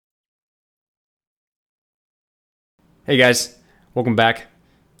Hey guys, welcome back.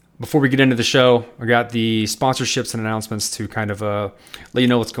 Before we get into the show, I got the sponsorships and announcements to kind of let you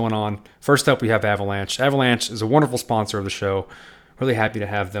know what's going on. First up, we have Avalanche. Avalanche is a wonderful sponsor of the show. Really happy to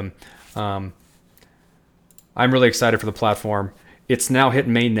have them. Um, I'm really excited for the platform. It's now hit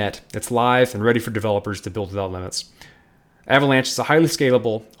mainnet. It's live and ready for developers to build without limits. Avalanche is a highly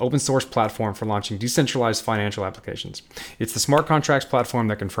scalable, open source platform for launching decentralized financial applications. It's the smart contracts platform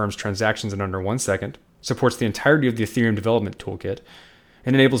that confirms transactions in under 1 second, supports the entirety of the Ethereum development toolkit,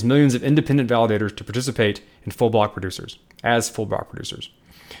 and enables millions of independent validators to participate in full block producers.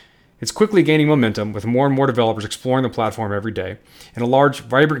 It's quickly gaining momentum with more and more developers exploring the platform every day, and a large,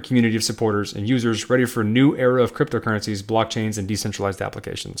 vibrant community of supporters and users ready for a new era of cryptocurrencies, blockchains, and decentralized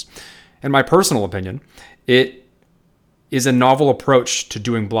applications. In my personal opinion, it is a novel approach to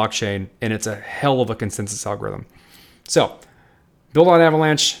doing blockchain, and it's a hell of a consensus algorithm. So, build on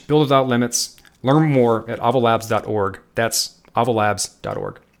Avalanche, build without limits. Learn more at avalabs.org. That's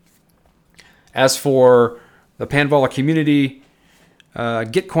avalabs.org. As for the Panvala community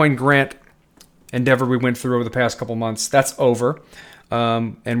Gitcoin grant endeavor we went through over the past couple months, that's over,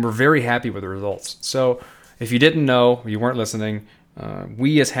 and we're very happy with the results. So, if you didn't know, you weren't listening,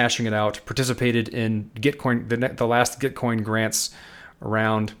 we, as Hashing It Out, participated in Gitcoin, the last Gitcoin grants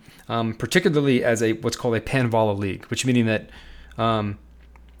round, particularly as what's called a Panvala League, which meaning that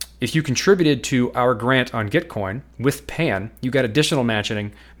if you contributed to our grant on Gitcoin with Pan, you got additional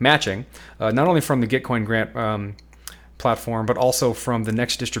matching, not only from the Gitcoin grant platform, but also from the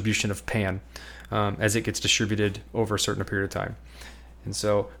next distribution of Pan as it gets distributed over a certain period of time. And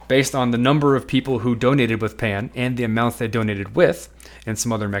so, based on the number of people who donated with Pan and the amounts they donated with, and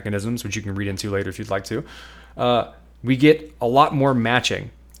some other mechanisms, which you can read into later if you'd like to, we get a lot more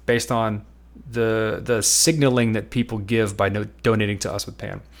matching based on the signaling that people give by donating to us with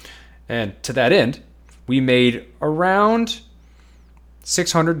Pan. And to that end, we made around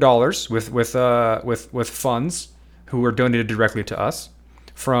 $600 with funds who were donated directly to us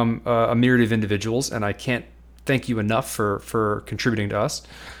from a myriad of individuals, and I can't thank you enough for contributing to us.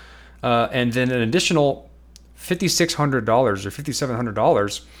 And then an additional $5,600 or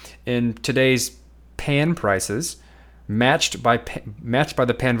 $5,700 in today's Pan prices, matched by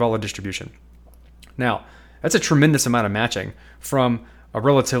the Panvala distribution. Now, that's a tremendous amount of matching from a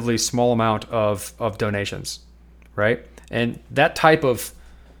relatively small amount of donations, right? And that type of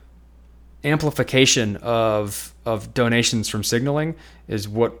amplification of donations from signaling is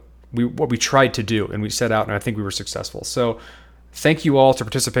what we tried to do, and we set out, and I think we were successful. So thank you all for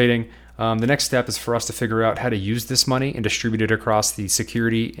participating. The next step is for us to figure out how to use this money and distribute it across the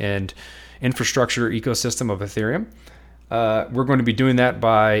security and infrastructure ecosystem of Ethereum. We're going to be doing that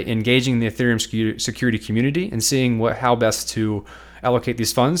by engaging the Ethereum security community and seeing how best to allocate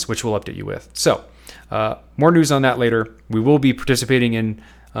these funds, which we'll update you with. So more news on that later. We will be participating in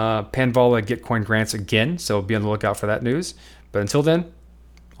Panvala Gitcoin grants again, so be on the lookout for that news. But until then,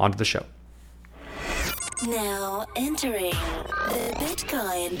 on to the show. Now entering the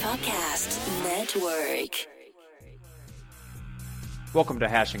Bitcoin Podcast Network. Welcome to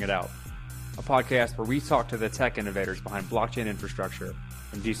Hashing It Out, a podcast where we talk to the tech innovators behind blockchain infrastructure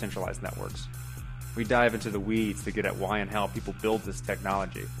and decentralized networks. We dive into the weeds to get at why and how people build this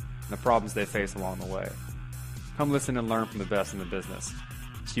technology and the problems they face along the way. Come listen and learn from the best in the business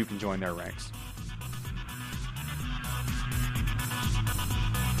so you can join their ranks.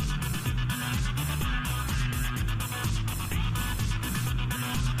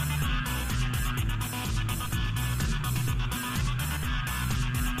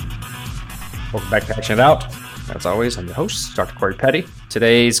 Welcome back to Action It Out. As always, I'm your host, Dr. Corey Petty.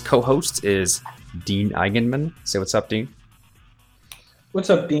 Today's co-host is Dean Eigenman. Say what's up, Dean. What's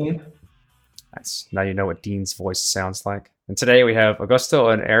up, Dean? Nice. Now you know what Dean's voice sounds like. And today we have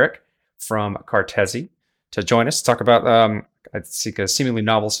Augusto and Erick from Cartesi to join us to talk about I seek a seemingly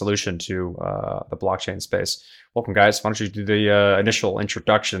novel solution to the blockchain space. Welcome, guys. Why don't you do the initial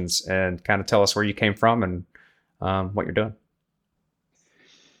introductions and kind of tell us where you came from and what you're doing?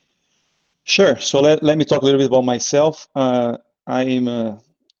 Sure. So let me talk a little bit about myself. I'm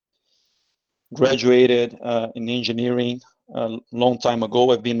graduated in engineering a long time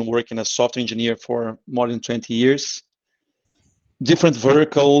ago. I've been working as a software engineer for more than 20 years. Different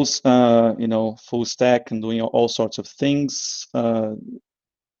verticals, full stack and doing all sorts of things.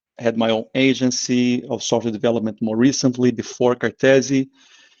 Had my own agency of software development more recently before Cartesi.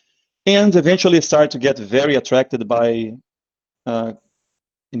 And eventually started to get very attracted by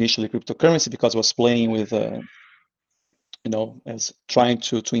initially cryptocurrency because I was playing with, as trying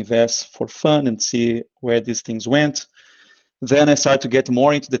to invest for fun and see where these things went. Then I started to get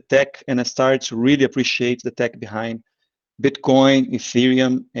more into the tech and I started to really appreciate the tech behind Bitcoin,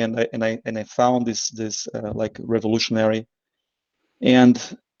 Ethereum, and I found this like revolutionary.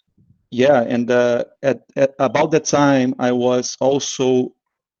 And yeah, and at about that time, I was also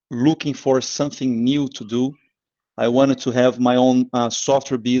looking for something new to do. I wanted to have my own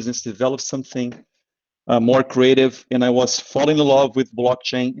software business, develop something more creative, and I was falling in love with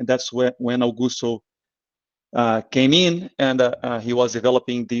blockchain, and that's when Augusto came in, and he was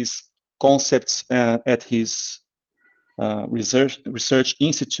developing these concepts at his research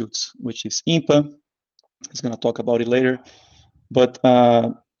institutes, which is IMPA. He's going to talk about it later, but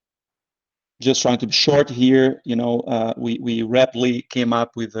just trying to be short here, we rapidly came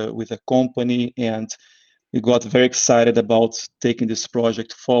up with a company, and we got very excited about taking this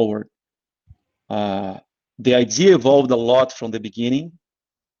project forward. The idea evolved a lot from the beginning.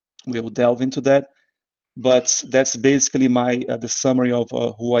 We will delve into that, but that's basically the summary of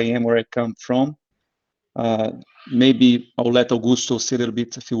who I am, where I come from. Maybe I'll let Augusto say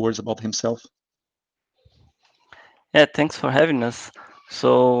a few words about himself. Yeah, thanks for having us.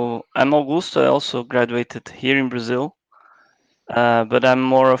 So I'm Augusto. I also graduated here in Brazil, but I'm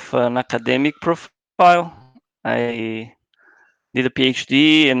more of an academic profile. I did a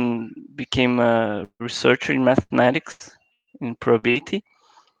PhD and became a researcher in mathematics in probability.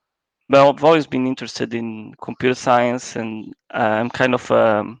 But I've always been interested in computer science, and I'm kind of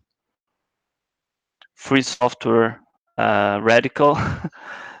a free software radical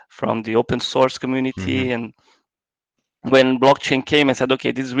from the open source community. Mm-hmm. And when blockchain came, I said,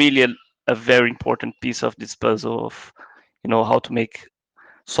 okay, this is really a very important piece of this puzzle of, how to make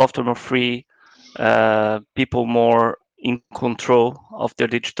software more free, people more in control of their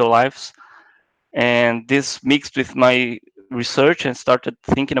digital lives. And this mixed with my research and started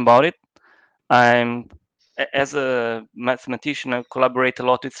thinking about it. As a mathematician, I collaborate a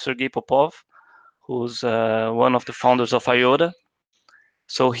lot with Sergei Popov, who's one of the founders of IOTA.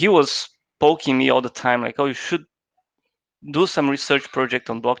 So he was poking me all the time, like, oh, you should do some research project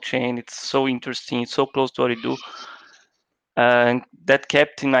on blockchain. It's so interesting. It's so close to what I do. And that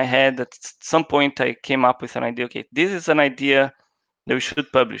kept in my head. At some point, I came up with an idea. Okay, this is an idea that we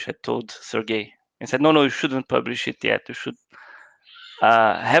should publish. I told Sergey. I said, no, you shouldn't publish it yet. You should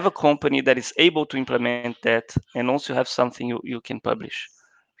have a company that is able to implement that, and also have something you can publish,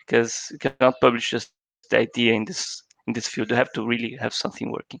 because you cannot publish just the idea in this field. You have to really have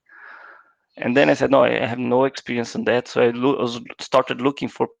something working. And then I said, no, I have no experience on that. So I started looking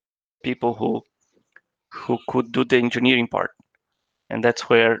for people who could do the engineering part. And that's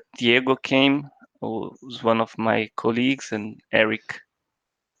where Diego came, who was one of my colleagues, and Erick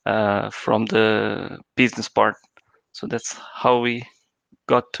from the business part. So that's how we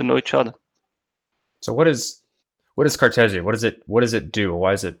got to know each other. So what is Cartesi? What does it do?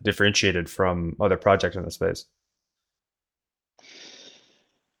 Why is it differentiated from other projects in the space?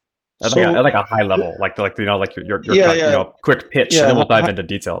 At like a high level, like your quick pitch, and then we'll dive into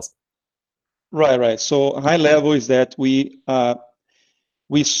details. Right. So high level is that we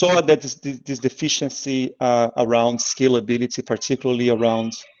saw that this deficiency around scalability, particularly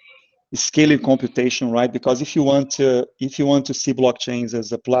around scaling computation, right? Because if you want to see blockchains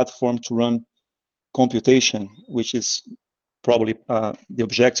as a platform to run computation, which is probably the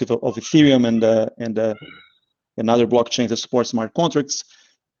objective of Ethereum and other blockchains that support smart contracts,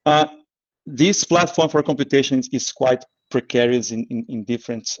 this platform for computation is quite precarious in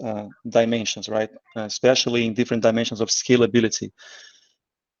different dimensions, right? Especially in different dimensions of scalability.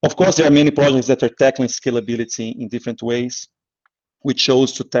 Of course, there are many projects that are tackling scalability in different ways. We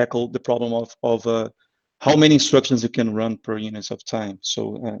chose to tackle the problem of how many instructions you can run per unit of time.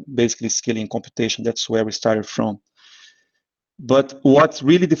 So basically scaling computation, that's where we started from. But what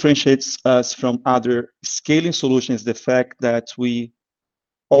really differentiates us from other scaling solutions is the fact that we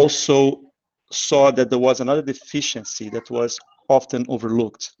also saw that there was another deficiency that was often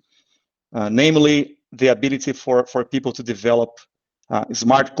overlooked, namely the ability for people to develop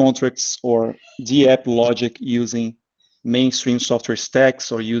smart contracts or DApp logic using mainstream software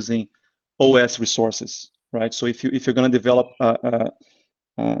stacks or using OS resources, right? So if you're going to develop the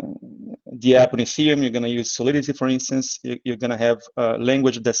app on Ethereum, you're going to use Solidity, for instance. You're going to have a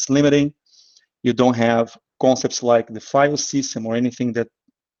language that's limiting. You don't have concepts like the file system or anything that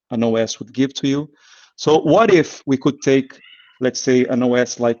an OS would give to you. So what if we could take, let's say, an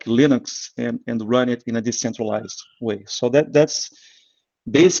OS like Linux and run it in a decentralized way? So that's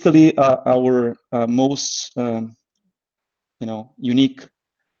basically our most unique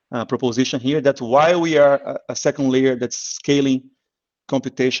proposition here, that while we are a second layer that's scaling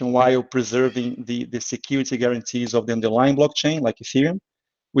computation while preserving the security guarantees of the underlying blockchain like Ethereum,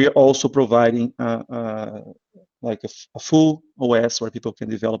 we are also providing like a full OS where people can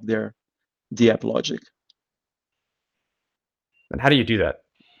develop their app logic. And how do you do that?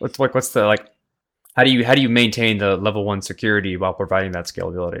 What's the like? How do you maintain the level 1 security while providing that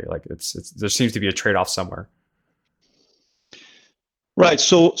scalability? Like it's there seems to be a trade-off somewhere. Right.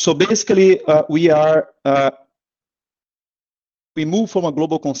 So basically, we move from a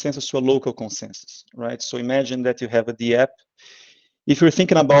global consensus to a local consensus, right? So imagine that you have a app. If you're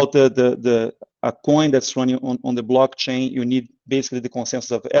thinking about a coin that's running on the blockchain, you need basically the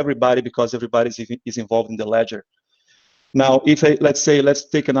consensus of everybody because everybody is involved in the ledger. Now, let's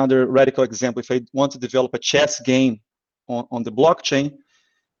take another radical example. If I want to develop a chess game on the blockchain,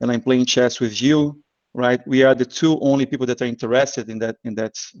 and I'm playing chess with you, right? We are the two only people that are interested in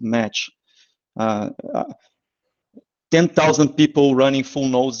that match. 10,000 people running full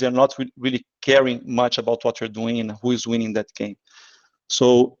nodes, they're not really caring much about what you're doing and who is winning that game.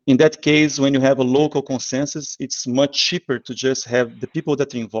 So in that case, when you have a local consensus, it's much cheaper to just have the people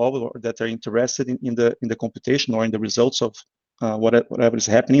that are involved or that are interested in the computation or in the results of whatever is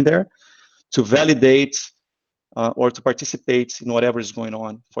happening there to validate or to participate in whatever is going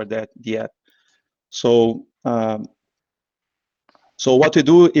on for the app. So what we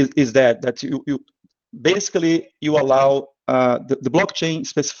do is that you basically you allow the blockchain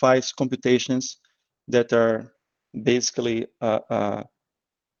specifies computations that are basically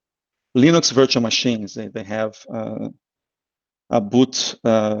Linux virtual machines. They have a boot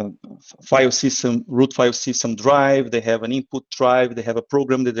file system, root file system drive. They have an input drive. They have a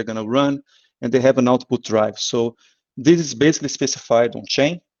program that they're going to run, and they have an output drive. So this is basically specified on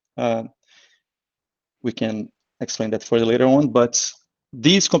chain. We can explain that further later on, but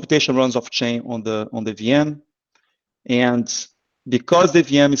this computation runs off chain on the VM, and because the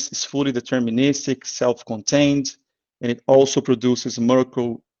VM is fully deterministic, self-contained, and it also produces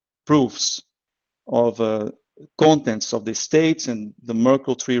Merkle proofs of contents of the states and the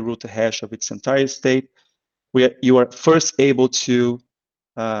Merkle tree root hash of its entire state, you are first able to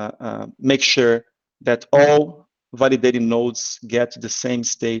make sure that all validating nodes get to the same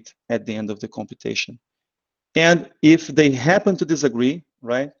state at the end of the computation. And if they happen to disagree,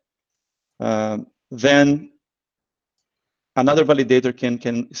 right, then another validator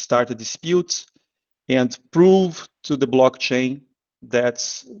can start a dispute and prove to the blockchain that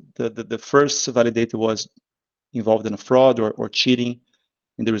the first validator was involved in a fraud or cheating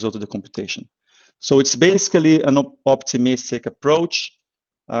in the result of the computation. So it's basically an optimistic approach.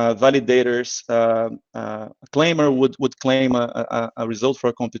 Validators, a claimer would claim a result for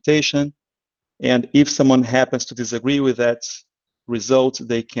a computation, and if someone happens to disagree with that result,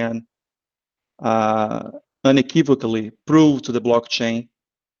 they can unequivocally prove to the blockchain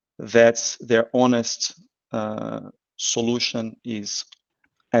that their honest solution is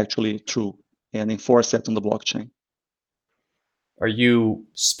actually true and enforce that on the blockchain. Are you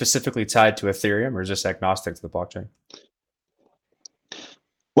specifically tied to Ethereum or just agnostic to the blockchain?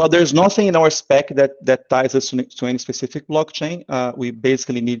 Well, there's nothing in our spec that ties us to any specific blockchain. We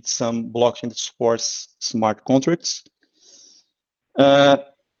basically need some blockchain that supports smart contracts.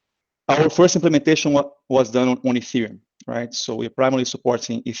 Our first implementation was done on Ethereum, right? So we're primarily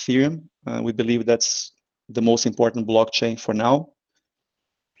supporting Ethereum. We believe that's the most important blockchain for now.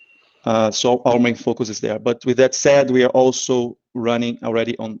 So our main focus is there. But with that said, we are also running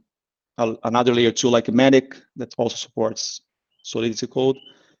already on another layer 2 like Matic that also supports Solidity code.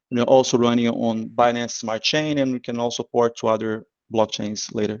 And we're also running on Binance Smart Chain, and we can also port to other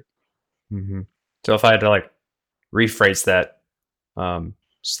blockchains later. Mm-hmm. So if I had to rephrase that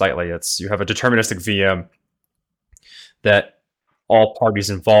slightly, it's you have a deterministic VM that all parties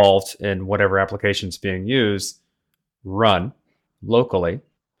involved in whatever application is being used run locally,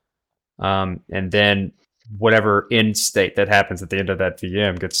 and then whatever end state that happens at the end of that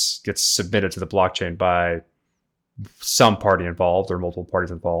VM gets submitted to the blockchain by some party involved or multiple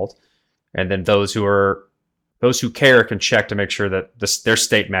parties involved, and then those who care can check to make sure that their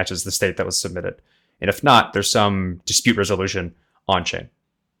state matches the state that was submitted, and if not, there's some dispute resolution on chain.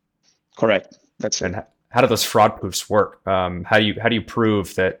 Correct. That's it. And how do those fraud proofs work? How do you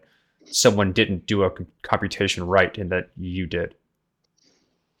prove that someone didn't do a computation right and that you did?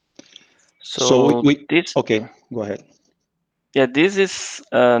 So okay, go ahead. Yeah, this is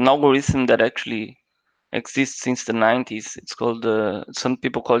an algorithm that actually exists since the 90s. It's called some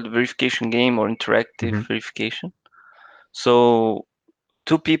people call it verification game or interactive verification. So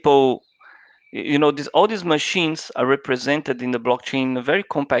two people, all these machines are represented in the blockchain in a very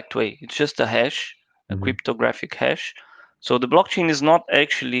compact way. It's just a hash, a cryptographic hash. So the blockchain is not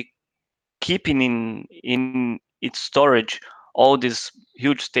actually keeping in its storage all this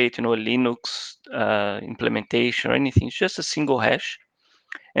huge state, a Linux implementation or anything. It's just a single hash,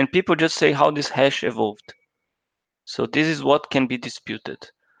 and people just say how this hash evolved. So this is what can be disputed,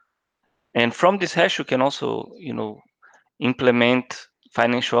 and from this hash you can also implement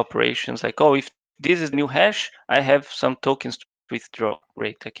financial operations like, oh, if this is the new hash, I have some tokens to withdraw.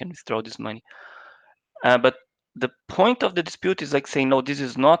 Great, I can withdraw this money. But the point of the dispute is like saying, no, this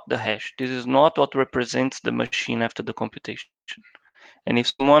is not the hash. This is not what represents the machine after the computation. And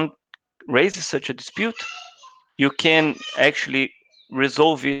if someone raises such a dispute, you can actually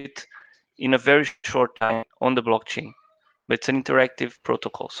resolve it in a very short time on the blockchain. But it's an interactive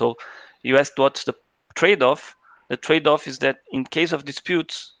protocol. So you asked what's the trade-off. The trade-off is that in case of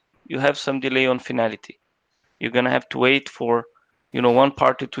disputes, you have some delay on finality. You're going to have to wait for one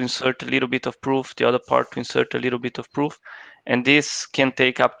party to insert a little bit of proof, the other part to insert a little bit of proof, and this can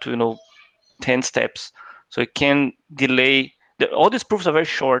take up to 10 steps. So it can delay. All these proofs are very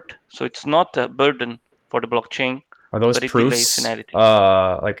short, so it's not a burden for the blockchain. Are those but it proofs delays finality.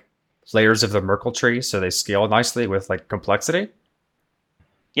 like layers of the Merkle tree, so they scale nicely with like complexity?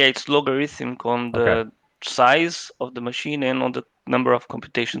 Yeah, it's logarithmic on the size of the machine and on the number of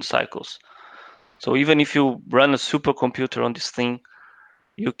computation cycles. So even if you run a supercomputer on this thing,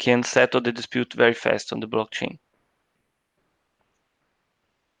 you can settle the dispute very fast on the blockchain.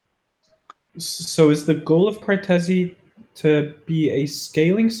 So is the goal of Cartesi to be a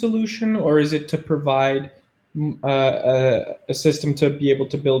scaling solution, or is it to provide a system to be able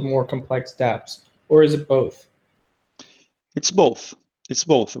to build more complex dApps, or is it both? It's both. It's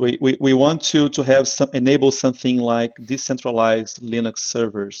both. We want to have enable something like decentralized Linux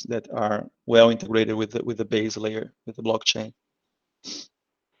servers that are well integrated with the base layer, with the blockchain.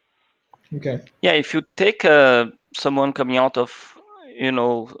 Okay. Yeah, if you take someone coming out of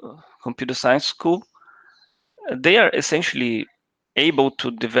computer science school, they are essentially able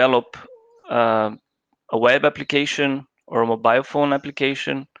to develop a web application or a mobile phone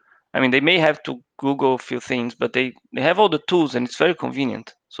application. I mean, they may have to Google a few things, but they have all the tools and it's very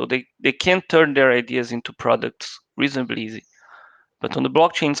convenient. So they can turn their ideas into products reasonably easy. But on the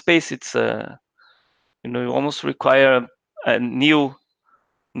blockchain space, it's you almost require a new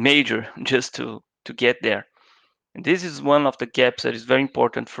major just to get there. And this is one of the gaps that is very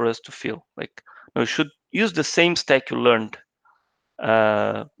important for us to fill. Like, you should use the same stack you learned.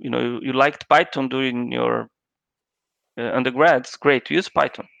 You liked Python during your undergrads, great, use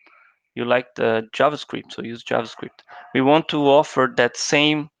Python. You liked JavaScript, so use JavaScript. We want to offer that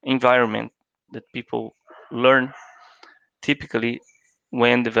same environment that people learn typically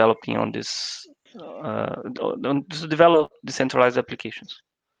when developing on this, to develop decentralized applications.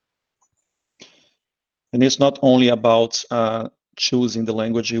 And it's not only about choosing the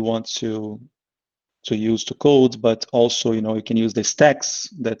language you want to use to code, but also you can use the stacks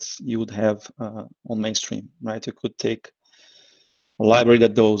that you would have on mainstream, right? You could take a library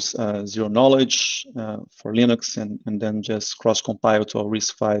that does zero knowledge for Linux and then just cross-compile to a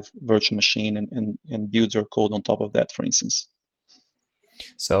RISC-V virtual machine and build your code on top of that, for instance.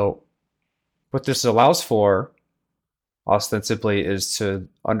 So what this allows for ostensibly is to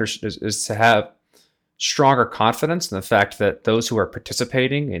have stronger confidence in the fact that those who are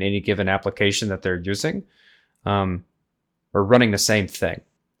participating in any given application that they're using are running the same thing.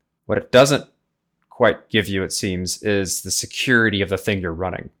 What it doesn't quite give you, it seems, is the security of the thing you're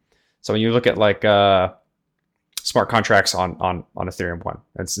running. So when you look at like smart contracts on Ethereum 1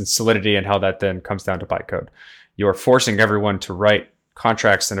 and Solidity and how that then comes down to bytecode, you're forcing everyone to write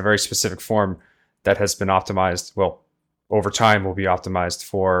contracts in a very specific form that has been optimized, well, over time will be optimized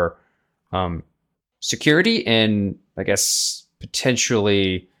for security and I guess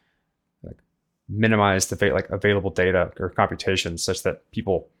potentially minimize the available data or computation such that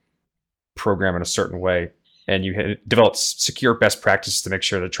people program in a certain way, and you develop secure best practices to make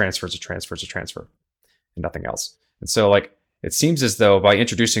sure that transfer is a transfer and nothing else. And so it seems as though by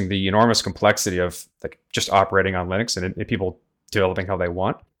introducing the enormous complexity of just operating on Linux and people developing how they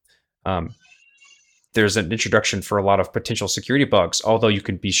want, there's an introduction for a lot of potential security bugs, although you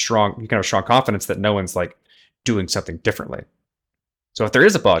can have strong confidence that no one's doing something differently. So if there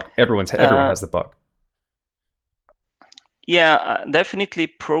is a bug, everyone has the bug. Yeah, definitely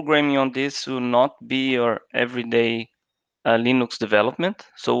programming on this will not be your everyday Linux development.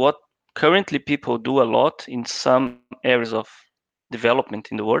 So what currently people do a lot in some areas of development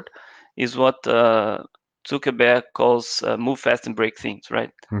in the world is what Zuckerberg calls move fast and break things,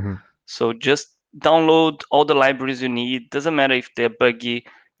 right? Mm-hmm. So just download all the libraries you need. Doesn't matter if they're buggy.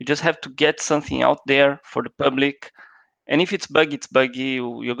 You just have to get something out there for the public And if it's buggy.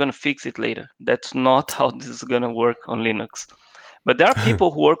 You're going to fix it later. That's not how this is going to work on Linux. But there are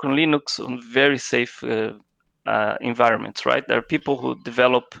people who work on Linux on very safe environments, right? There are people who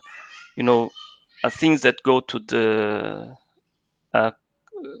develop, things that go to the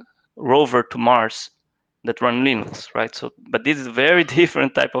rover to Mars that run Linux, right? So, but this is a very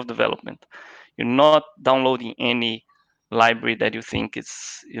different type of development. You're not downloading any library that you think is,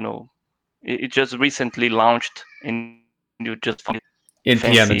 it just recently launched and you just find it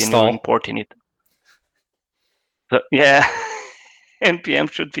fancy npm and you're install. importing it. So, yeah,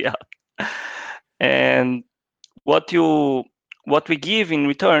 npm should be out. And what we give in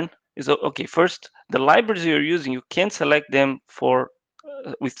return is, okay, first, the libraries you're using, you can select them for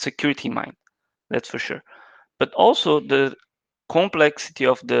with security in mind. That's for sure. But also the complexity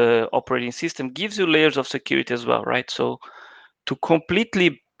of the operating system gives you layers of security as well, right? So to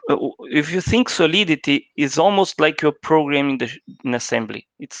completely, if you think Solidity is almost like you're programming in assembly.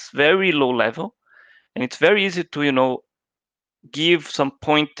 It's very low level, and it's very easy to give some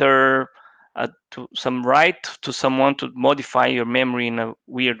pointer to some right to someone to modify your memory in a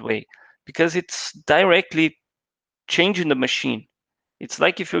weird way, because it's directly changing the machine. It's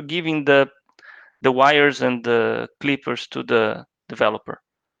like if you're giving the wires and the clippers to the developer.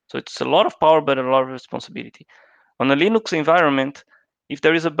 So it's a lot of power, but a lot of responsibility. On a Linux environment, if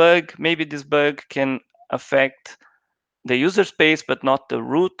there is a bug, maybe this bug can affect the user space, but not the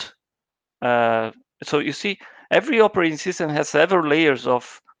root. So you see, every operating system has several layers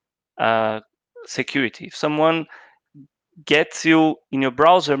of security. If someone gets you in your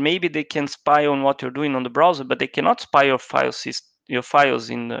browser, maybe they can spy on what you're doing on the browser, but they cannot spy your files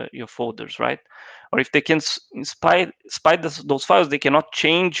in your folders, right? Or if they can spy those files, they cannot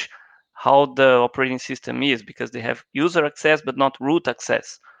change how the operating system is, because they have user access but not root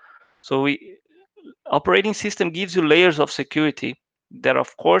access. So operating system gives you layers of security that,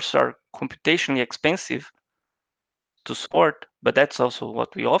 of course, are computationally expensive to support, but that's also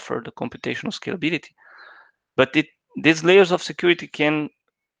what we offer, the computational scalability. But these layers of security can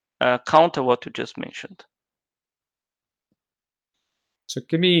counter what you just mentioned. So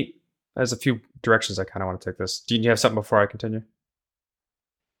give me, there's a few directions I kind of want to take this. Do you have something before I continue?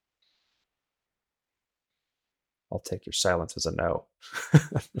 I'll take your silence as a no.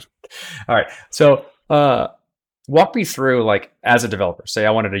 All right. So walk me through, like, as a developer, say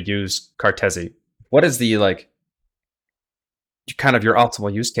I wanted to use Cartesi. What is the, like, kind of your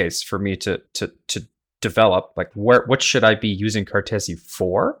optimal use case for me to develop? Like, what should I be using Cartesi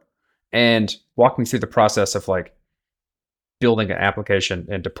for? And walk me through the process of, like, building an application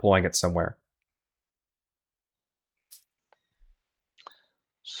and deploying it somewhere.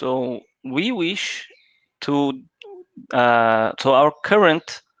 So we wish to, so our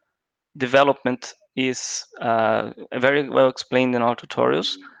current development is very well explained in our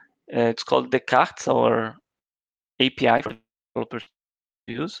tutorials. It's called Descartes, our API for developers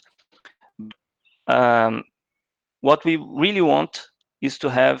to use. What we really want is to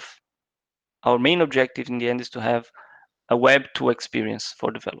have, our main objective in the end is to have a Web 2 experience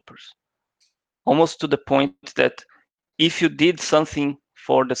for developers. Almost to the point that if you did something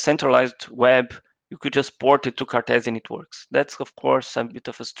for the centralized web, you could just port it to Cartesi and it works. That's, of course, a bit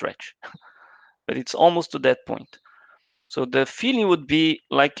of a stretch, but it's almost to that point. So the feeling would be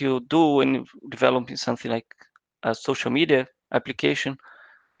like you do when developing something like a social media application.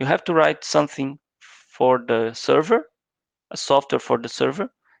 You have to write something for the server, a software for the server.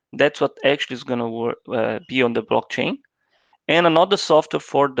 That's what actually is going to be on the blockchain, and another software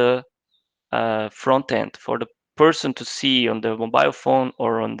for the front end, for the person to see on the mobile phone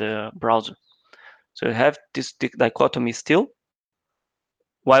or on the browser. So you have this dichotomy still,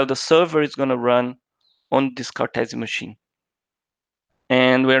 while the server is going to run on this Cartesi machine.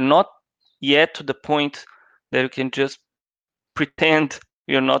 And we're not yet to the point that you can just pretend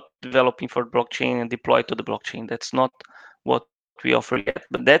you're not developing for blockchain and deploy to the blockchain. That's not what we offer yet,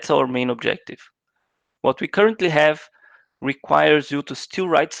 but that's our main objective. What we currently have requires you to still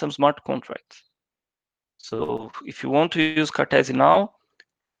write some smart contracts. So if you want to use Cartesi now,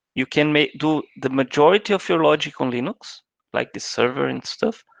 you can do the majority of your logic on Linux, like the server and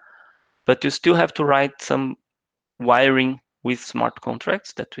stuff, but you still have to write some wiring with smart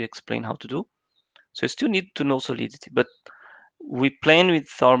contracts that we explain how to do. So you still need to know Solidity, but we plan with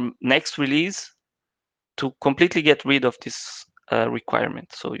our next release to completely get rid of this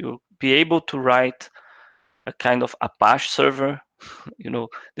requirement. So you'll be able to write a kind of Apache server,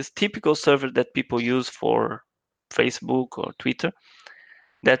 this typical server that people use for Facebook or Twitter,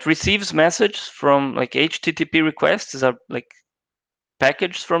 that receives messages from, like, HTTP requests. These are like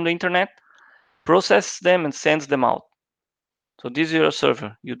packages from the internet, processes them and sends them out. So this is your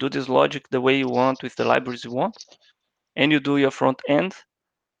server. You do this logic the way you want with the libraries you want, and you do your front end,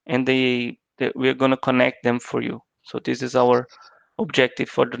 and we're going to connect them for you. So this is our objective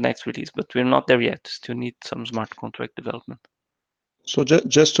for the next release, but we're not there yet. Still need some smart contract development. So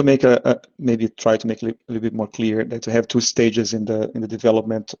just to make maybe try to make a little bit more clear that we have two stages in the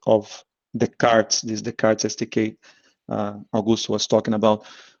development of the carts. This is the carts SDK Augusto was talking about.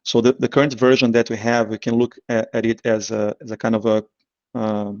 So the current version that we have, we can look at it as a kind of a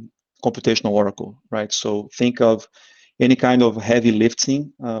computational oracle, right? So think of any kind of heavy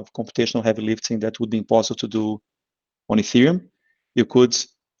lifting, computational heavy lifting that would be impossible to do on Ethereum. You could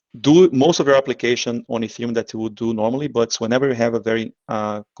do most of your application on Ethereum that you would do normally, but whenever you have a very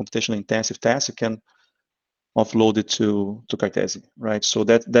computational intensive task, you can offload it to Cartesi, right? So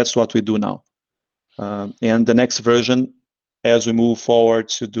that's what we do now. And the next version, as we move forward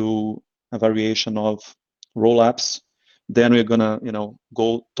to do a variation of roll-ups, then we're gonna,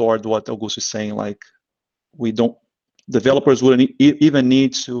 go toward what Augusto is saying. Like, developers wouldn't even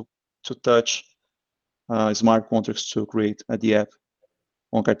need to touch smart contracts to create the app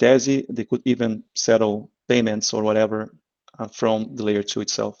on Cartesi. They could even settle payments or whatever from the layer 2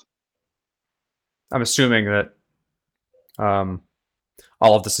 itself. I'm assuming that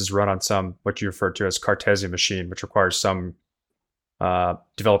all of this is run on some, what you referred to as Cartesi machine, which requires some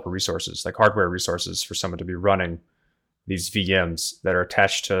developer resources, like hardware resources, for someone to be running these VMs that are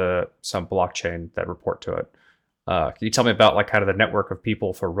attached to some blockchain that report to it. Can you tell me about like kind of the network of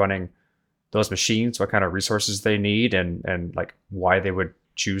people for running those machines, what kind of resources they need, and like why they would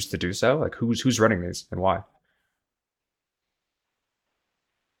choose to do so? Like who's running these and why?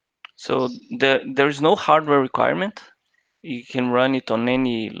 So there is no hardware requirement. You can run it on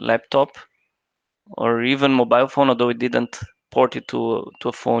any laptop or even mobile phone, although we didn't port it to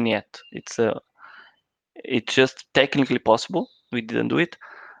a phone yet. It's just technically possible. We didn't do it,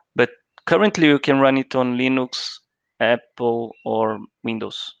 but currently you can run it on Linux, Apple, or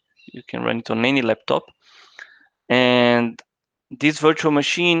Windows. You can run it on any laptop. And this virtual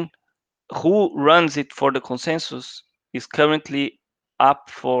machine, who runs it for the consensus, is currently up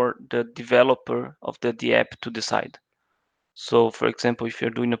for the developer of the app to decide. So, for example, if you're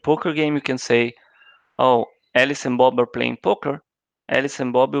doing a poker game, you can say, oh, Alice and Bob are playing poker. Alice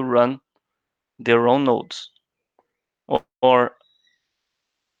and Bob will run their own nodes. Or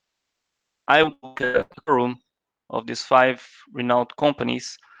I will book a room of these 5 renowned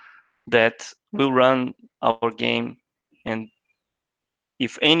companies that will run our game, and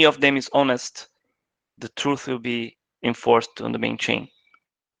if any of them is honest, the truth will be enforced on the main chain.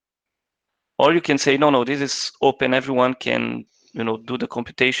 Or you can say, no, this is open, everyone can do the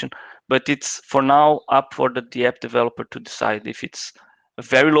computation, but it's for now up for the app developer to decide if it's a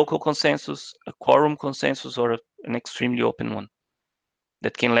very local consensus, a quorum consensus, or an extremely open one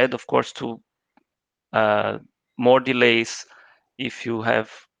that can lead, of course, to more delays if you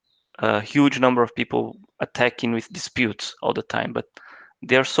have a huge number of people attacking with disputes all the time, but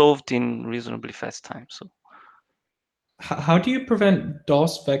they're solved in reasonably fast time. So how do you prevent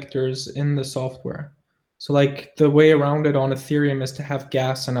DOS vectors in the software? So like the way around it on Ethereum is to have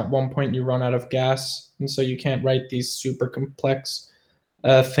gas, and at one point you run out of gas, and so you can't write these super complex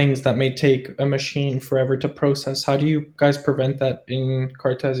things that may take a machine forever to process. How do you guys prevent that in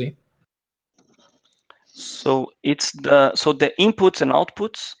Cartesi? So the inputs and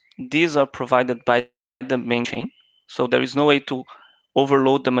outputs, these are provided by the main chain. So there is no way to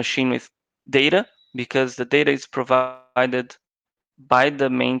overload the machine with data, because the data is provided by the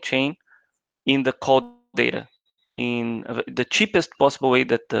main chain in the call data. In the cheapest possible way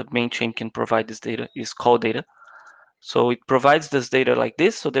that the main chain can provide this data is call data. So it provides this data like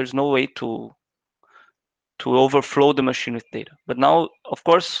this, so there's no way to overflow the machine with data. But now, of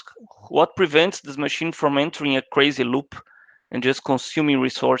course, what prevents this machine from entering a crazy loop and just consuming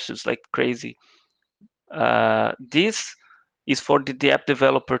resources like crazy? This is for the app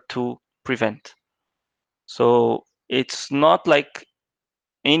developer to prevent. So it's not like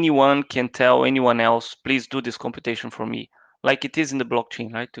anyone can tell anyone else, please do this computation for me, like it is in the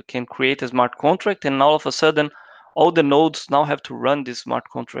blockchain, right? You can create a smart contract, and all of a sudden, all the nodes now have to run this smart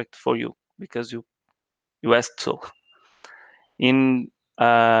contract for you because you asked so. In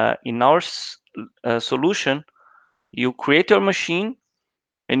our solution, you create your machine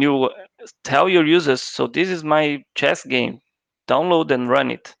and you tell your users, so this is my chess game, download and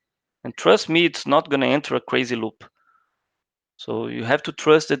run it. And trust me, it's not going to enter a crazy loop. So you have to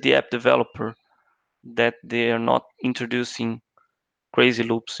trust that the app developer, that they are not introducing crazy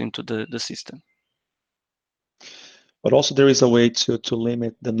loops into the system. But also there is a way to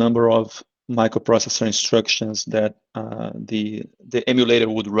limit the number of microprocessor instructions that the emulator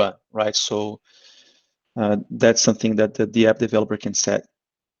would run, right? So that's something that the app developer can set.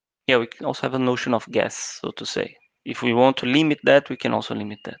 Yeah, we can also have a notion of guess, so to say. If we want to limit that, we can also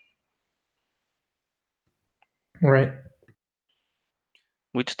limit that. Right.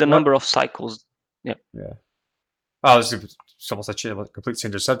 Which the number of cycles. Yeah. Yeah. Oh, this is almost a complete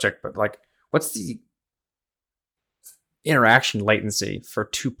change of subject, but like, what's the interaction latency for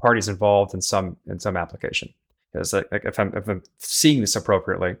two parties involved in some application? Because like if I'm seeing this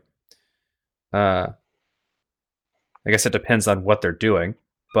appropriately, I guess it depends on what they're doing.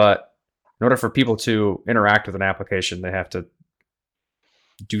 But in order for people to interact with an application, they have to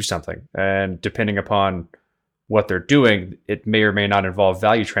do something, and depending upon what they're doing, it may or may not involve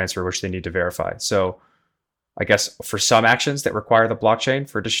value transfer, which they need to verify. So I guess for some actions that require the blockchain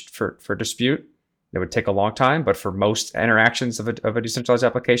for dispute, it would take a long time. But for most interactions of a decentralized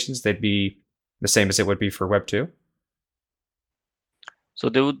applications, they'd be the same as it would be for Web 2. So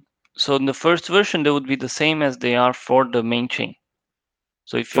in the first version, they would be the same as they are for the main chain.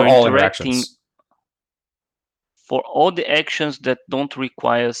 So if For you're all interacting interactions. for all the actions that don't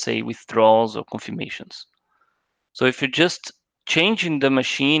require, say, withdrawals or confirmations. So if you're just changing the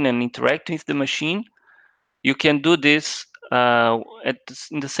machine and interacting with the machine, you can do this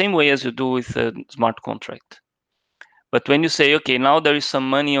in the same way as you do with a smart contract. But when you say, okay, now there is some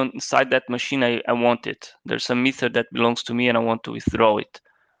money inside that machine, I want it. There's some ether that belongs to me and I want to withdraw it.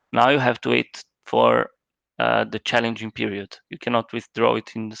 Now you have to wait for the challenging period. You cannot withdraw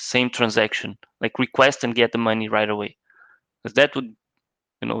it in the same transaction, like request and get the money right away. Because that would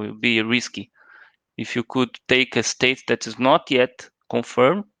be risky. If you could take a state that is not yet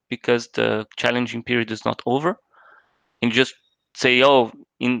confirmed because the challenging period is not over, and just say, oh,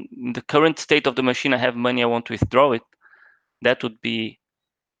 in the current state of the machine, I have money, I want to withdraw it, that would be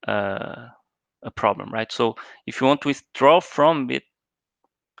a problem, right? So if you want to withdraw from it,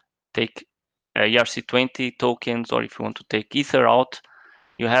 take ERC20 tokens, or if you want to take Ether out,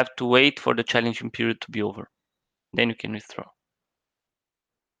 you have to wait for the challenging period to be over. Then you can withdraw.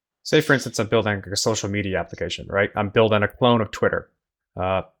 Say, for instance, I'm building a social media application, right? I'm building a clone of Twitter.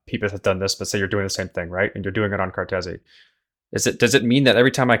 People have done this, but say you're doing the same thing, right? And you're doing it on Cartesi. Does it mean that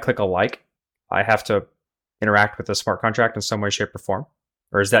every time I click a like, I have to interact with the smart contract in some way, shape, or form?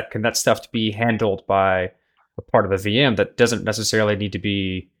 Or can that stuff be handled by a part of the VM that doesn't necessarily need to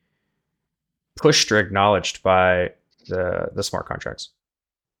be pushed or acknowledged by the smart contracts?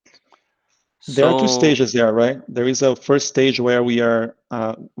 There are two stages there, right? There is a first stage where we're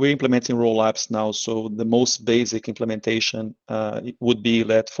implementing rollups now. So the most basic implementation would be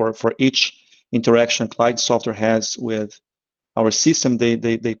that for each interaction client software has with our system,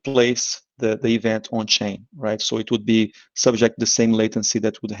 they place the event on chain, right? So it would be subject to the same latency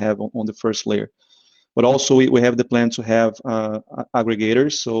that would have on the first layer. But also we have the plan to have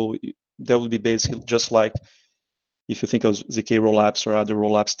aggregators. So that would be basically just like if you think of ZK rollups or other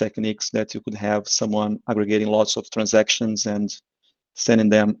rollups techniques, that you could have someone aggregating lots of transactions and sending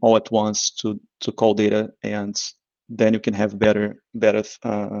them all at once to call data, and then you can have better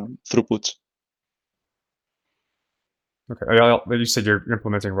throughput. Okay. You said you're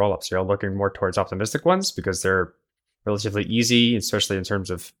implementing rollups. You're looking more towards optimistic ones because they're relatively easy, especially in terms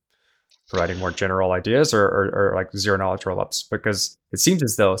of providing more general ideas, or like zero knowledge rollups. Because it seems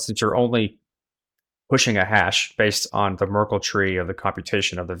as though since you're only pushing a hash based on the Merkle tree of the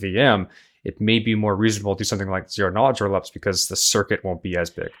computation of the VM, it may be more reasonable to do something like zero knowledge rollups because the circuit won't be as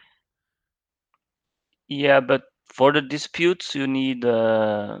big. Yeah, but for the disputes, you need,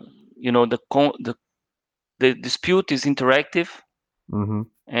 the dispute is interactive,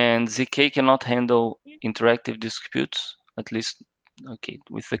 and ZK cannot handle interactive disputes, at least, okay,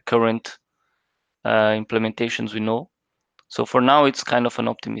 with the current implementations we know. So for now, it's kind of an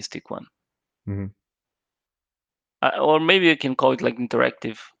optimistic one. Or maybe you can call it like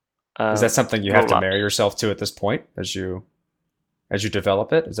interactive. Is that something you have to marry yourself to at this point as you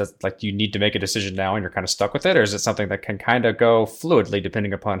develop it? Is that like you need to make a decision now and you're kind of stuck with it? Or is it something that can kind of go fluidly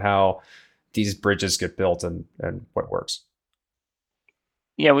depending upon how these bridges get built and what works?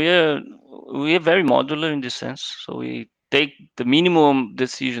 Yeah, we are very modular in this sense. So we take the minimum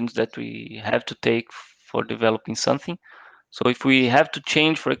decisions that we have to take for developing something. So if we have to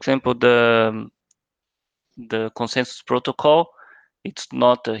change, for example, the consensus protocol, it's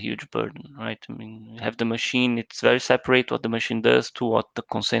not a huge burden, right? I mean, you have the machine, it's very separate what the machine does to what the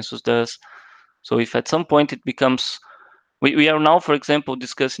consensus does. So if at some point it becomes, we are now, for example,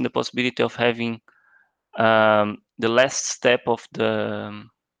 discussing the possibility of having the last step of the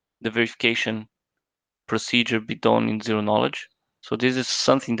verification procedure be done in zero knowledge. So this is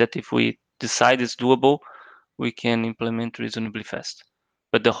something that if we decide is doable, we can implement reasonably fast.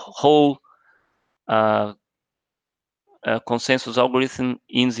 But the whole consensus algorithm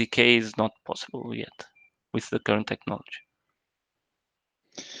in ZK is not possible yet with the current technology.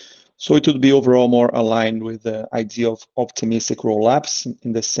 So it would be overall more aligned with the idea of optimistic rollups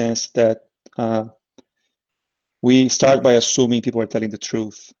in the sense that we start by assuming people are telling the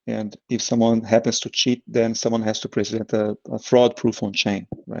truth. And if someone happens to cheat, then someone has to present a fraud proof on chain,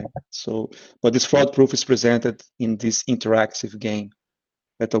 right? So, but this fraud proof is presented in this interactive game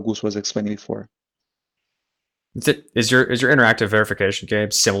that Augusto was explaining before. Is your interactive verification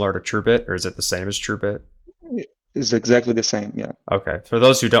game similar to TrueBit, or is it the same as TrueBit? It's exactly the same, yeah. Okay. For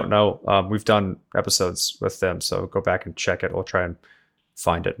those who don't know, we've done episodes with them, so go back and check it. We'll try and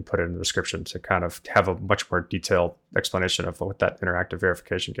find it and put it in the description to kind of have a much more detailed explanation of what that interactive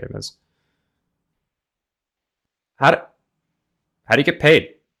verification game is. How do you get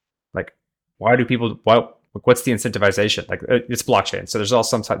paid? Like, what's the incentivization? Like, it's blockchain, so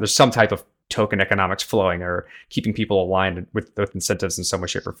there's some type of token economics flowing or keeping people aligned with incentives in some way,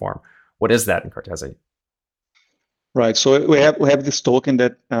 shape, or form. What is that in Cartesi? Right. So we have this token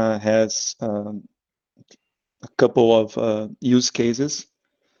that has a couple of use cases.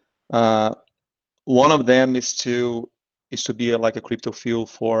 One of them is to be like a crypto fuel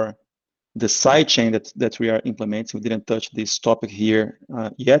for the sidechain that we are implementing. We didn't touch this topic here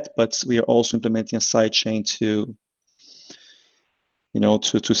yet, but we are also implementing a sidechain to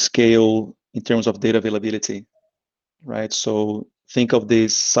scale in terms of data availability, right? So think of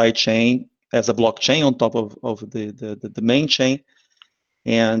this sidechain as a blockchain on top of the main chain,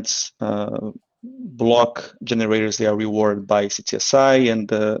 and block generators, they are rewarded by CTSI, and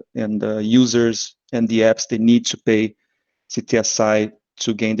the users and the apps, they need to pay CTSI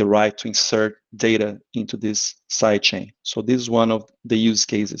to gain the right to insert data into this sidechain. So this is one of the use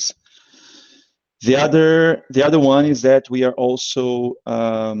cases. The other one is that we are also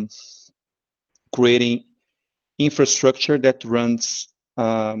creating infrastructure that runs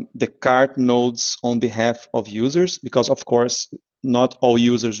the cart nodes on behalf of users, because of course not all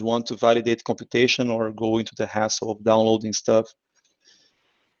users want to validate computation or go into the hassle of downloading stuff.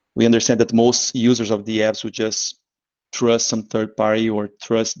 We understand that most users of the apps would just trust some third party, or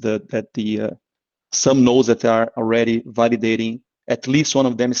trust that some nodes that are already validating, at least one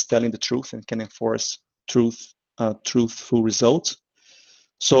of them is telling the truth and can enforce truthful results.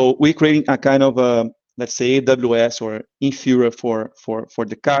 So we're creating a kind of let's say AWS or Infura for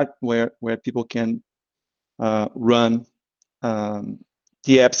the cart, where people can run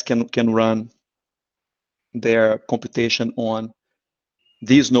the apps can run their computation on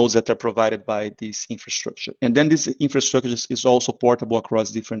these nodes that are provided by this infrastructure. And then this infrastructure is also portable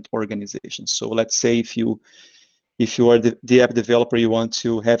across different organizations. So let's say if you are the app developer, you want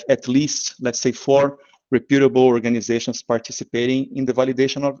to have at least, let's say, 4 reputable organizations participating in the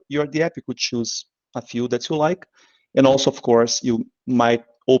validation of your app. You could choose a few that you like. And also, of course, you might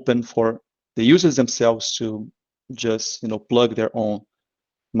open for the users themselves to just plug their own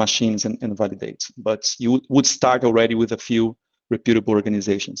machines and validate. But you would start already with a few reputable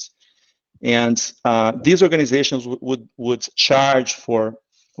organizations. And these organizations would charge for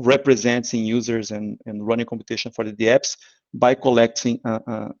representing users and running computation for the apps by collecting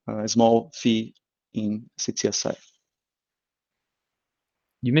a small fee in CTSI.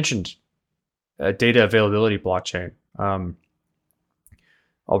 You mentioned a data availability blockchain. All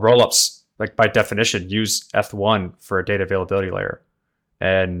rollups, like by definition, use ETH1 for a data availability layer.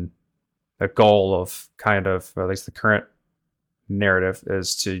 And the goal of kind of, or at least the current narrative,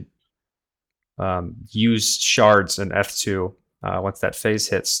 is to use shards in ETH2 once that phase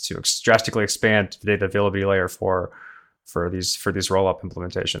hits to drastically expand the data availability layer for these rollup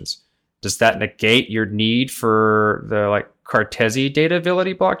implementations. Does that negate your need for the Cartesi data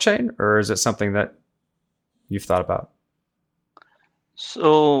availability blockchain, or is it something that you've thought about?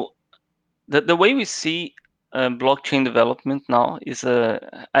 So the way we see blockchain development now is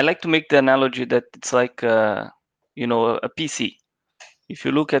I like to make the analogy that it's like a PC. If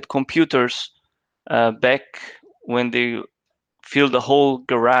you look at computers back when they filled the whole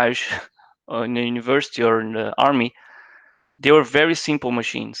garage in the university or in the army, they were very simple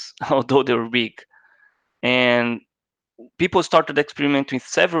machines, although they were big. And people started experimenting with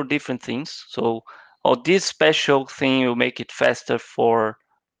several different things. So, this special thing will make it faster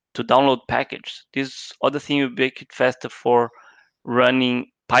to download packages. This other thing will make it faster for running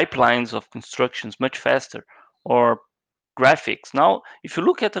pipelines of constructions much faster, or graphics. Now, if you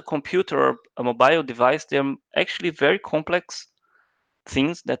look at a computer or a mobile device, they're actually very complex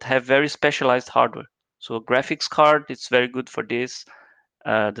things that have very specialized hardware. So a graphics card, it's very good for this.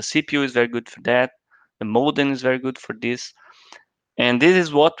 The CPU is very good for that. The modem is very good for this. And this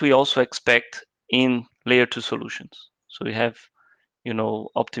is what we also expect in layer 2 solutions. So we have,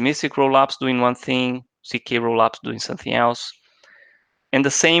 optimistic rollups doing one thing, CK rollups doing something else. And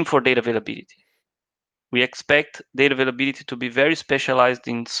the same for data availability. We expect data availability to be very specialized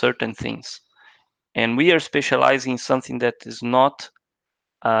in certain things. And we are specializing in something that is not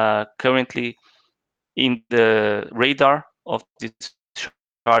currently in the radar of these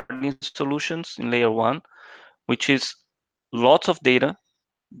sharding solutions in layer 1, which is lots of data,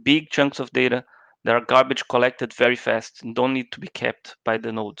 big chunks of data that are garbage collected very fast and don't need to be kept by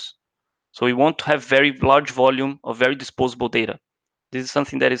the nodes. So we want to have very large volume of very disposable data. This is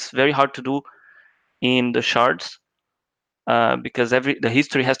something that is very hard to do in the shards because the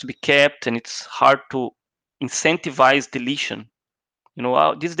history has to be kept, and it's hard to incentivize deletion.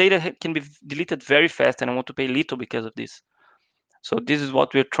 This data can be deleted very fast, and I want to pay little because of this. So this is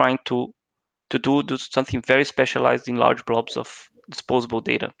what we're trying to do something very specialized in large blobs of disposable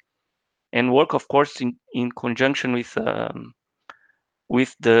data, and work, of course, in conjunction with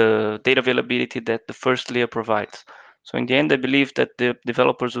the data availability that the first layer provides. So in the end, I believe that the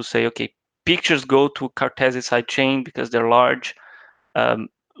developers will say, okay, pictures go to Cartesi sidechain because they're large.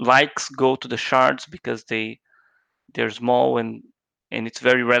 Likes go to the shards because they're small and it's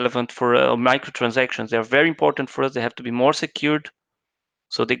very relevant for microtransactions. They're very important for us. They have to be more secured,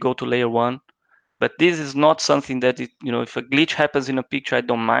 so they go to layer 1. But this is not something that if a glitch happens in a picture, I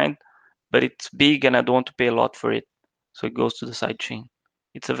don't mind, but it's big and I don't want to pay a lot for it, so it goes to the sidechain.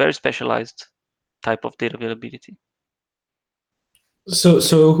 It's a very specialized type of data availability.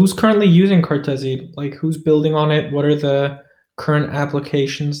 So who's currently using Cartesi? Like, who's building on it? What are the current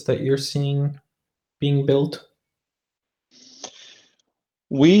applications that you're seeing being built?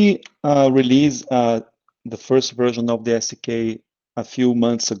 We released the first version of the SDK a few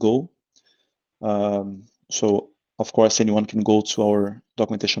months ago. So, of course, anyone can go to our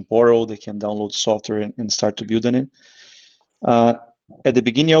documentation portal. They can download software and start to build on it. At the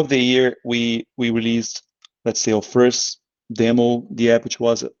beginning of the year, we released, let's say, our first demo, the app, which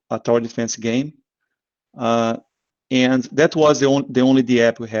was a tower defense game. And that was the only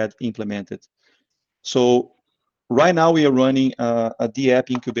DApp we had implemented. So right now we are running a DApp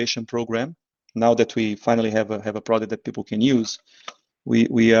incubation program. Now that we finally have a product that people can use,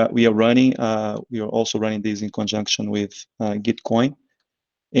 we are running. We are also running this in conjunction with Gitcoin,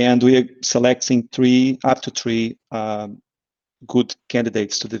 and we are selecting up to three good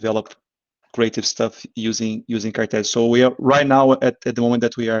candidates to develop creative stuff using Cartesi. So we are right now at the moment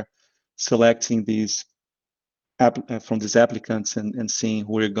that we are selecting these from these applicants and seeing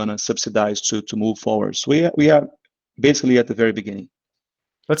who we're gonna subsidize to move forward. So we are basically at the very beginning.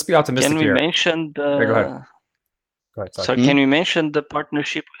 Let's be optimistic here. Can we mention the? Yeah, go ahead. Go ahead. Sorry. Can we mention the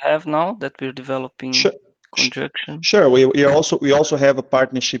partnership we have now that we're developing? Sure. Conjunction. Sure. We also have a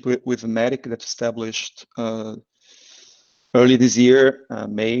partnership with Erick that established early this year,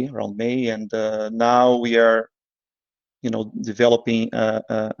 around May, and now we are, developing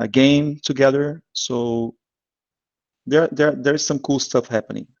a game together. So there's some cool stuff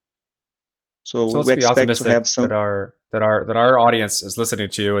happening. So let's we be expect optimistic to have some that our audience is listening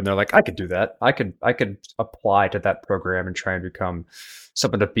to you and they're like, I could do that. I could apply to that program and try and become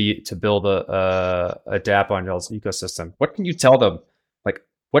something to build a DApp on y'all's ecosystem. What can you tell them? Like,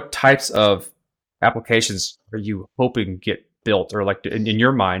 what types of applications are you hoping get built, or like in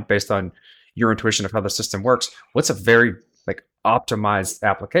your mind, based on your intuition of how the system works? What's a very optimized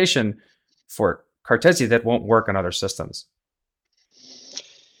application for Cartesi that won't work on other systems?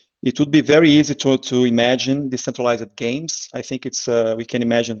 It would be very easy to imagine decentralized games. I think it's we can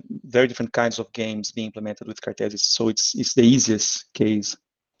imagine very different kinds of games being implemented with Cartesi. So it's the easiest case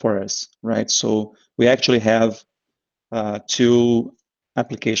for us, right? So we actually have two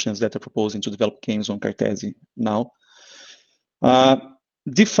applications that are proposing to develop games on Cartesi now.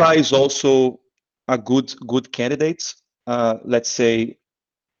 DeFi is also a good candidate. Let's say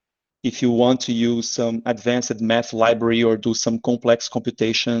if you want to use some advanced math library or do some complex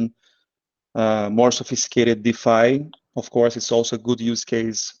computation, more sophisticated DeFi, of course, it's also a good use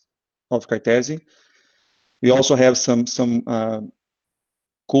case of Cartesi. We also have some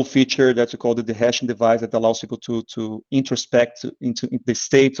cool feature that we call the hashing device that allows people to introspect into the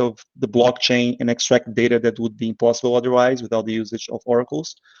state of the blockchain and extract data that would be impossible otherwise without the usage of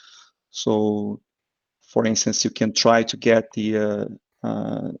oracles. So, for instance, you can try to get the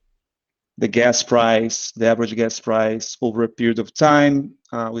gas price, the average gas price over a period of time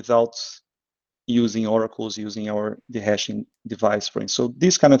without using oracles, using the hashing device, for instance. So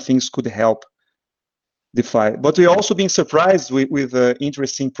these kind of things could help DeFi. But we're also being surprised with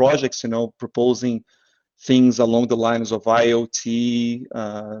interesting projects, proposing things along the lines of IoT.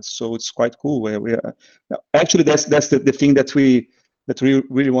 So it's quite cool. Actually, that's the thing that we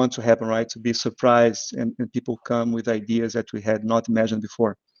really want to happen, right? To be surprised and people come with ideas that we had not imagined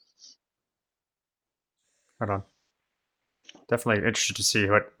before. Right on. Definitely interested to see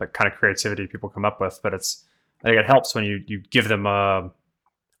what kind of creativity people come up with, but I think it helps when you give them a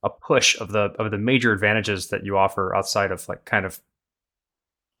push of the major advantages that you offer outside of like kind of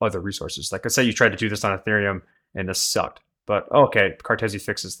other resources. Like, let's say you tried to do this on Ethereum and this sucked, but okay, Cartesi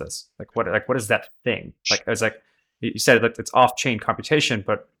fixes this. What is that thing? Like, it's like you said that it's off-chain computation,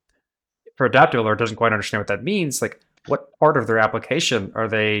 but for Adaptive Alert doesn't quite understand what that means. Like, what part of their application are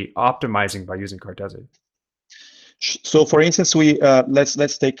they optimizing by using Cartesi? So, for instance, we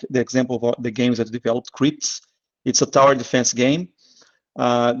let's take the example of the games that developed Crypts. It's a tower defense game.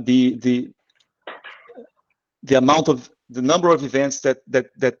 The number of events that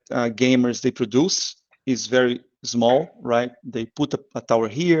gamers they produce is very small, right? They put a tower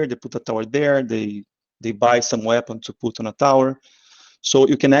here, they put a tower there, they buy some weapon to put on a tower. So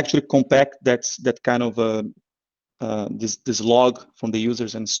you can actually compact that kind of this log from the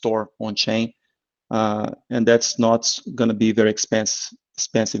users and store on chain, and that's not going to be very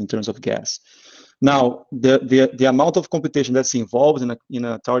expensive in terms of gas. Now, the amount of computation that's involved in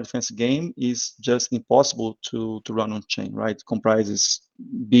a tower defense game is just impossible to run on chain, right? It comprises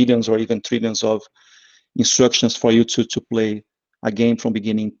billions or even trillions of instructions for you to play a game from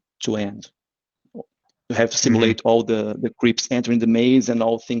beginning to end. You have to simulate all the creeps entering the maze and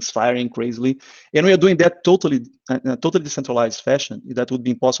all things firing crazily, and we are doing that totally in a totally decentralized fashion. That would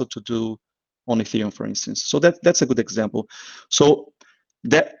be impossible to do on Ethereum, for instance. So that's a good example. So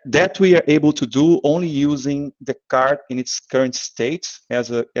that we are able to do only using the card in its current state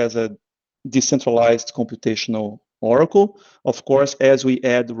as a decentralized computational oracle. Of course, as we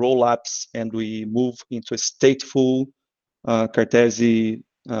add rollups and we move into a stateful Cartesi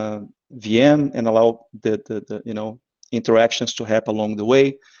VM and allow the interactions to happen along the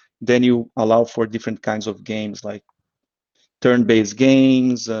way, then you allow for different kinds of games like turn-based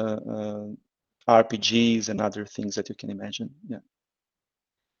games, RPGs, and other things that you can imagine. Yeah.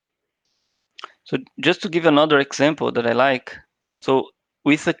 So just to give another example that I like, so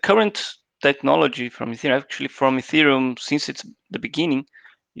with the current technology from Ethereum, actually from Ethereum since it's the beginning,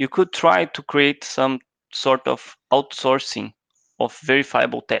 you could try to create some sort of outsourcing of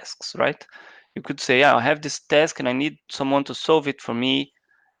verifiable tasks, right? You could say, yeah, I have this task and I need someone to solve it for me,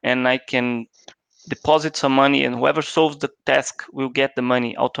 and I can deposit some money, and whoever solves the task will get the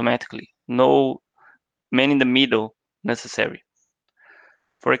money automatically. No man in the middle necessary.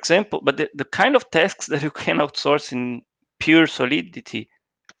 For example, but the kind of tasks that you can outsource in pure Solidity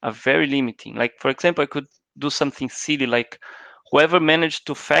are very limiting. Like, for example, I could do something silly like whoever managed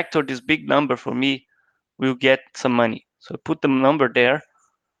to factor this big number for me will get some money. So I put the number there,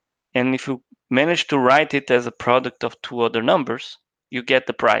 and if you manage to write it as a product of two other numbers, you get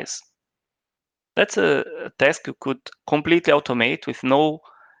the prize. That's a task you could completely automate with no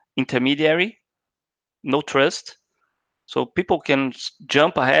intermediary, no trust. So people can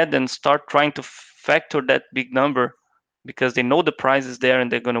jump ahead and start trying to factor that big number because they know the prize is there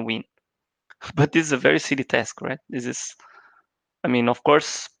and they're going to win. But this is a very silly task, right? Of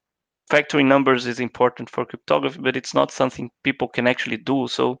course, factoring numbers is important for cryptography, but it's not something people can actually do.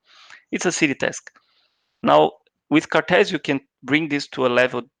 So it's a silly task. Now, with Cartesi, you can bring this to a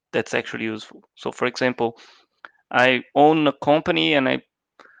level that's actually useful. So, for example, I own a company and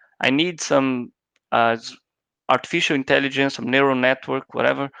I need some artificial intelligence, some neural network,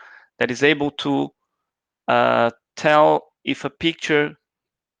 whatever, that is able to tell if a picture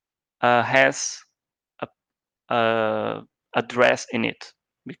has a address in it,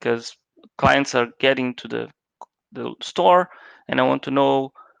 because clients are getting to the store and I want to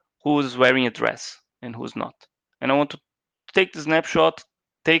know who's wearing a dress and who's not. And I want to take the snapshot,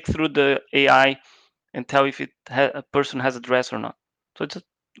 take through the AI, and tell if a person has a dress or not. So it's a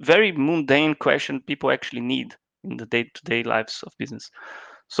very mundane question people actually need in the day-to-day lives of business.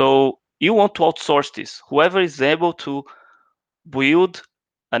 So you want to outsource this. Whoever is able to build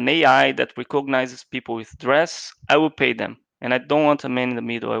an AI that recognizes people with dress, I will pay them. And I don't want a man in the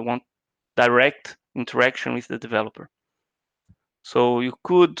middle. I want direct interaction with the developer. So you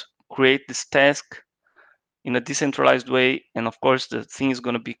could create this task in a decentralized way. And of course, the thing is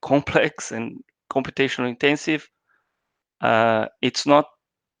going to be complex and computational intensive. It's not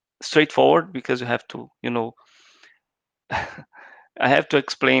straightforward because you have to, I have to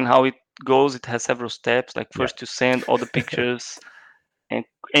explain how it goes. It has several steps. Like first you send all the pictures and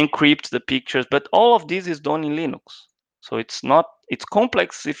encrypt the pictures, but all of this is done in Linux. So it's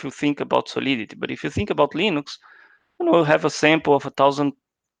complex if you think about Solidity, but if you think about Linux, you have a sample of 1,000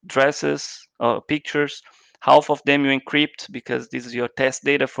 addresses, pictures. Half of them you encrypt because this is your test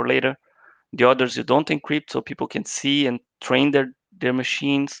data for later. The others you don't encrypt, so people can see and train their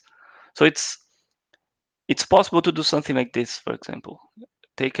machines. So it's possible to do something like this, for example.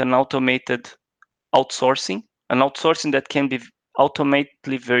 Take an automated outsourcing, that can be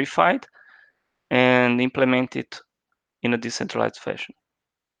automatically verified and implement it in a decentralized fashion.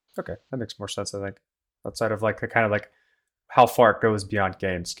 Okay, that makes more sense, I think. Outside of like the kind of like how far it goes beyond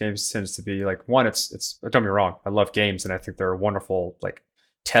games. Games tends to be like one, it's don't get me wrong, I love games and I think they're a wonderful like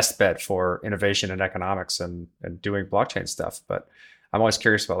test bed for innovation and economics and doing blockchain stuff. But I'm always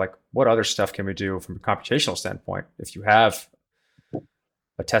curious about like what other stuff can we do from a computational standpoint if you have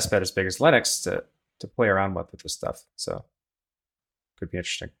a test bed as big as Linux to play around with this stuff. So could be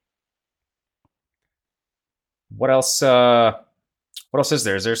interesting. What else is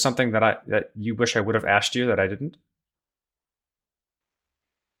there? Is there something that you wish I would have asked you that I didn't?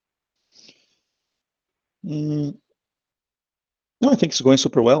 No, I think it's going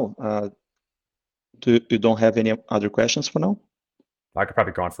super well. You don't have any other questions for now? I could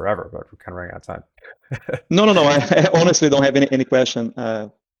probably go on forever, but we're kind of running out of time. No. I honestly don't have any question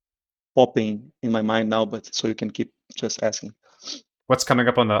popping in my mind now, but so you can keep just asking. What's coming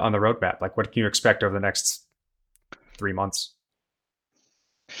up on the roadmap? Like, what can you expect over the next 3 months?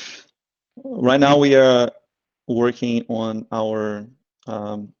 Right now, we are working on our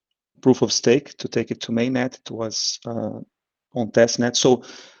proof of stake to take it to mainnet. It was on testnet. So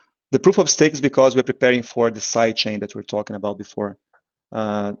the proof of stake is because we're preparing for the sidechain that we're talking about before.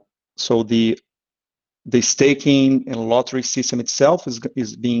 So the staking and lottery system itself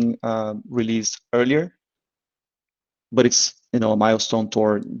is being released earlier, but it's a milestone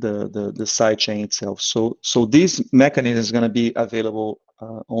toward the sidechain itself. So this mechanism is going to be available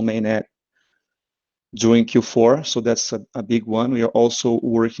on mainnet during Q4. So that's a big one. We are also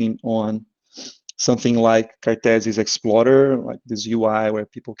working on something like Cartesi's Explorer, like this UI where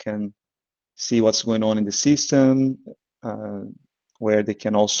people can see what's going on in the system, where they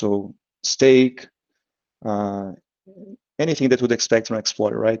can also stake, anything that would expect from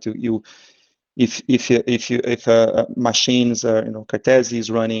Explorer, right? If machines are, Cartesi is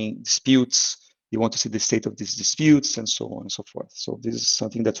running disputes, you want to see the state of these disputes and so on and so forth. So this is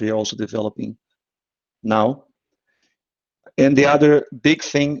something that we are also developing now. And the other big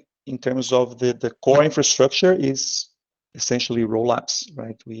thing in terms of the core infrastructure is essentially rollups,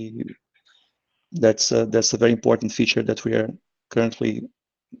 right? That's a very important feature that we are currently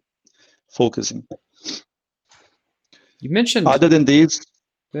focusing. You mentioned other than these,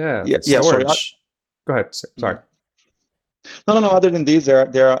 storage. Sorry. Go ahead. Sorry. No. Other than these,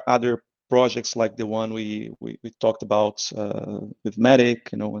 there are other projects like the one we talked about with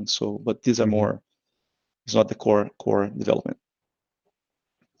Erick, and so. But these are more. It's not the core development.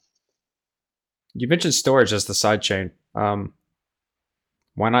 You mentioned storage as the sidechain.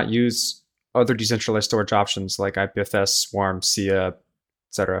 Why not use other decentralized storage options like IPFS, Swarm, SIA,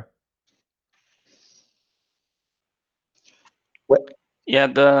 etc.? Yeah,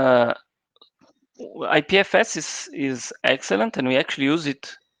 the IPFS is excellent, and we actually use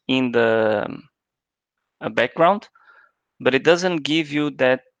it in the background, but it doesn't give you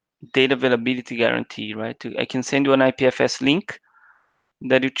that data availability guarantee, right? I can send you an IPFS link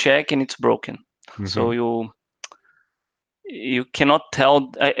that you check and it's broken. So you cannot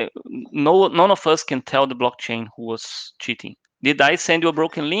tell. None of us can tell the blockchain who was cheating. Did I send you a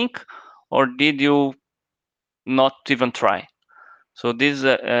broken link, or did you not even try? So this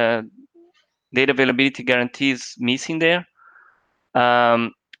data availability guarantee is missing there.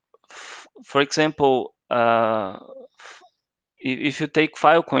 For example, if you take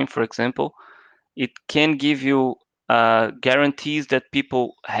Filecoin, for example, it can give you guarantees that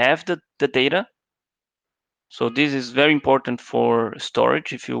people have the data. So this is very important for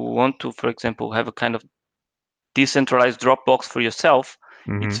storage. If you want to, for example, have a kind of decentralized Dropbox for yourself,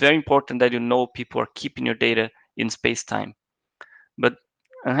 it's very important that people are keeping your data in space-time. But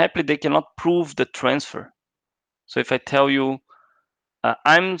unhappily, they cannot prove the transfer. So if I tell you,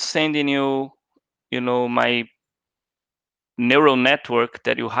 I'm sending you, my neural network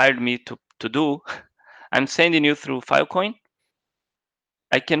that you hired me to do, I'm sending you through Filecoin,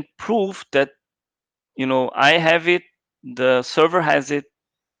 I can prove that, I have it, the server has it,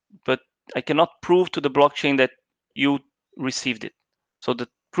 but I cannot prove to the blockchain that you received it. So the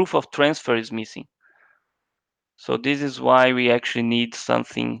proof of transfer is missing. So this is why we actually need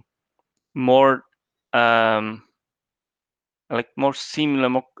something more like more similar,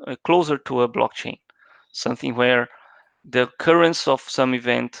 more closer to a blockchain, something where the occurrence of some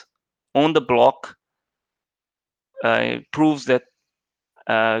event on the block proves that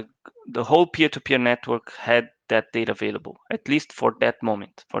the whole peer-to-peer network had that data available, at least for that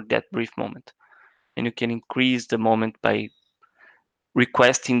moment, for that brief moment. And you can increase the moment by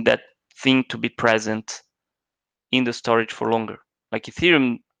requesting that thing to be present in the storage for longer. Like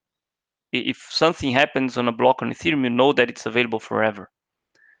Ethereum, if something happens on a block on Ethereum, you know that it's available forever.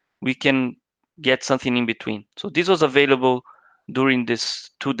 We can get something in between. So this was available during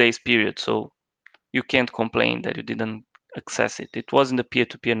this 2 days period. So you can't complain that you didn't access it. It was in the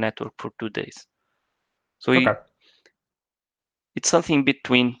peer-to-peer network for 2 days. So Okay. it's something in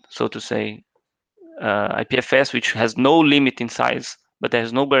between, so to say, IPFS, which has no limit in size, but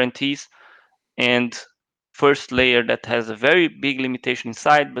has no guarantees, and first layer that has a very big limitation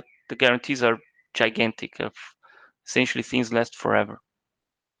inside, but the guarantees are gigantic. Essentially, things last forever.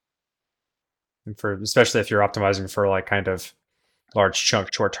 And for especially if you're optimizing for like kind of large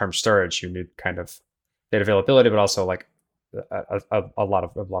chunk short-term storage, you need kind of data availability, but also like a lot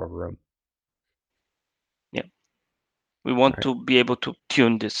of room. Yeah, we want to be able to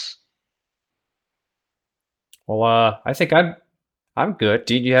tune this. Well, I think I'm good.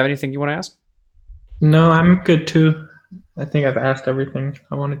 Do you have anything you want to ask? No, I'm good too. I think I've asked everything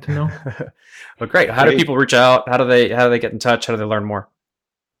I wanted to know. Well, great. How do people reach out? How do they get in touch? How do they learn more?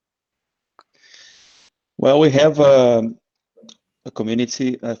 Well, we have a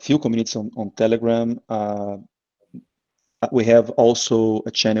few communities on Telegram. We have also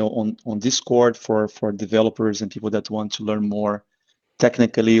a channel on Discord for developers and people that want to learn more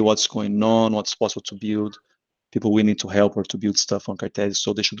technically what's going on, what's possible to build, people we need to help or to build stuff on Cartesi.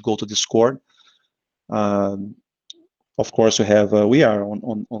 So they should go to Discord. Of course, we are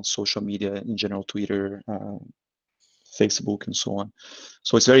on social media in general, Twitter, Facebook, and so on.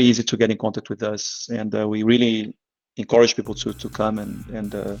 So it's very easy to get in contact with us, and we really encourage people to come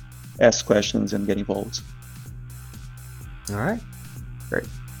and ask questions and get involved. All right, great.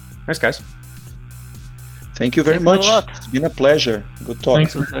 Thanks, guys. Thank you very much. It's been a pleasure. Good talk.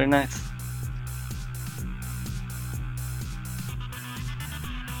 Thanks. Very nice.